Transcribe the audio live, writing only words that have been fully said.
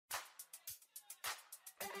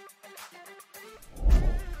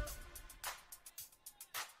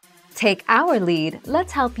Take our lead,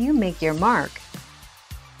 let's help you make your mark.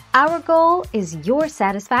 Our goal is your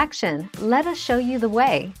satisfaction. Let us show you the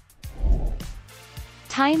way.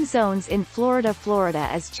 Time zones in Florida. Florida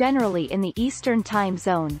is generally in the Eastern Time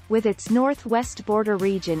Zone, with its northwest border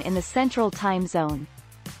region in the Central Time Zone.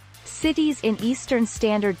 Cities in Eastern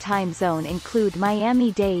Standard Time Zone include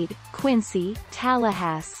Miami-Dade, Quincy,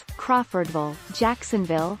 Tallahassee, Crawfordville,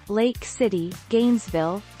 Jacksonville, Lake City,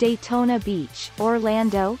 Gainesville, Daytona Beach,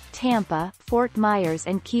 Orlando, Tampa, Fort Myers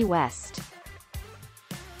and Key West.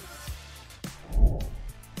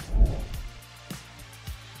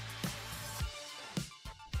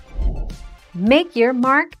 Make your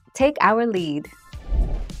mark, take our lead.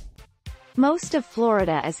 Most of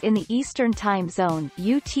Florida is in the Eastern Time Zone,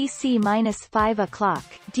 UTC-5 o'clock,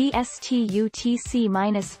 DST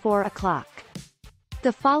UTC-4 o'clock.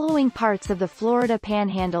 The following parts of the Florida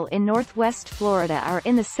Panhandle in Northwest Florida are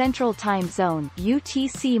in the Central Time Zone,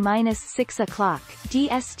 UTC-6 o'clock,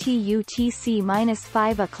 DST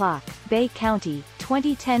UTC-5 o'clock, Bay County,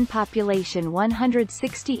 2010 population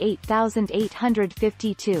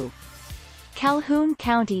 168,852. Calhoun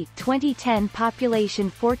County, 2010 population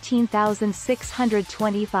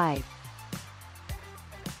 14,625.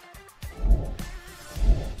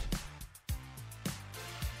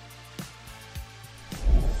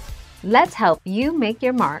 Let's help you make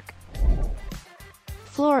your mark.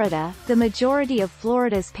 Florida. The majority of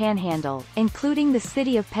Florida's panhandle, including the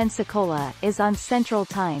city of Pensacola, is on Central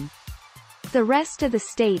Time. The rest of the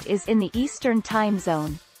state is in the Eastern Time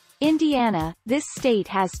Zone. Indiana, this state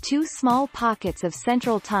has two small pockets of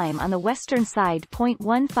Central Time on the western side.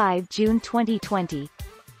 15 June 2020.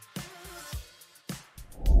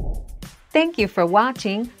 Thank you for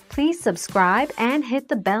watching. Please subscribe and hit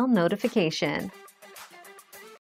the bell notification.